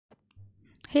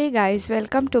Hey guys,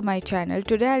 welcome to my channel.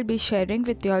 Today I'll be sharing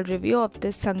with you all review of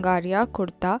this Sangria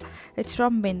Kurta. It's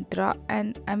from Myntra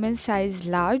and I'm in size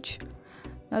large.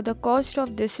 Now the cost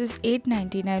of this is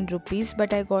 899 rupees,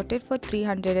 but I got it for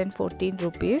 314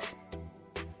 rupees.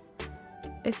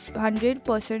 It's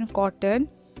 100% cotton.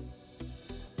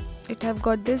 It have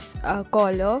got this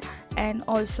collar and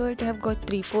also it have got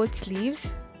 3/4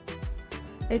 sleeves.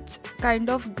 It's kind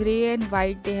of grey and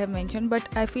white they have mentioned, but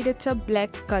I feel it's a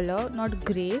black color, not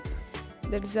grey.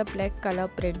 There is a black color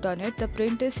print on it. The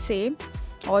print is same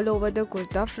all over the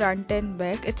kurta, front and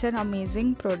back. It's an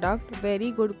amazing product,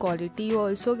 very good quality. You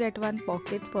also get one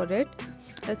pocket for it.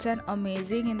 It's an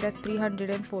amazing in the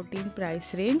 314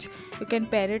 price range. You can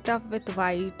pair it up with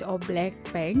white or black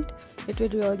pant. It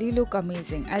will really look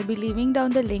amazing. I'll be leaving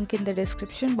down the link in the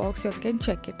description box. You can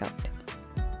check it out.